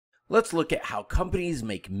let's look at how companies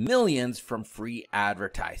make millions from free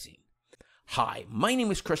advertising. Hi, my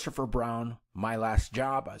name is Christopher Brown. My last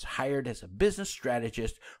job, I was hired as a business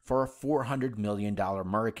strategist for a $400 million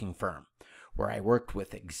marketing firm, where I worked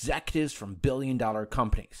with executives from billion-dollar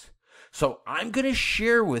companies. So I'm going to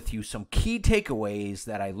share with you some key takeaways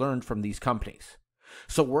that I learned from these companies.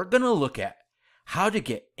 So we're going to look at how to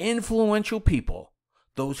get influential people,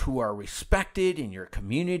 those who are respected in your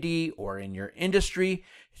community or in your industry,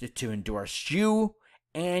 to endorse you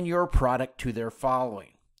and your product to their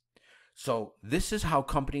following. So this is how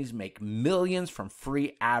companies make millions from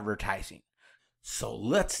free advertising. So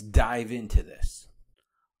let's dive into this.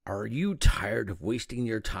 Are you tired of wasting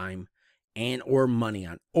your time and or money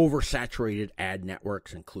on oversaturated ad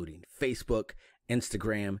networks, including Facebook,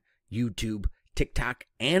 Instagram, YouTube, TikTok,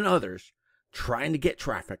 and others, trying to get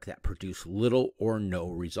traffic that produce little or no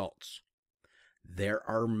results? There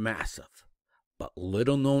are massive but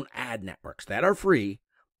little known ad networks that are free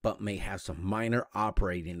but may have some minor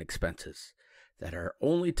operating expenses that are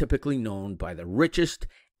only typically known by the richest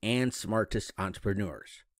and smartest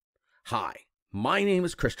entrepreneurs. Hi, my name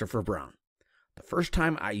is Christopher Brown. The first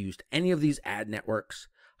time I used any of these ad networks,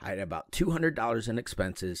 I had about $200 in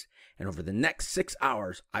expenses, and over the next 6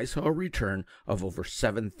 hours, I saw a return of over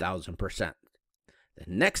 7,000%. The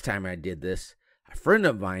next time I did this, a friend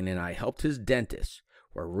of mine and I helped his dentist,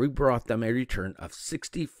 where we brought them a return of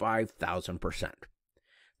 65,000%.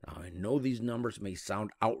 Now, I know these numbers may sound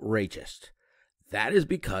outrageous. That is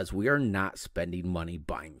because we are not spending money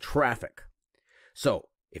buying traffic. So,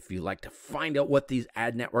 if you'd like to find out what these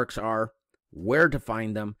ad networks are, where to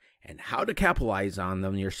find them, and how to capitalize on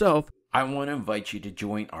them yourself, I want to invite you to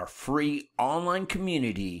join our free online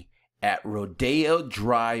community at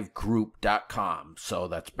rodeodrivegroup.com. So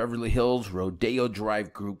that's Beverly Hills,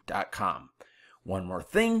 rodeodrivegroup.com. One more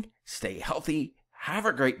thing, stay healthy, have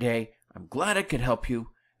a great day. I'm glad I could help you,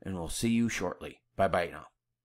 and we'll see you shortly. Bye-bye now.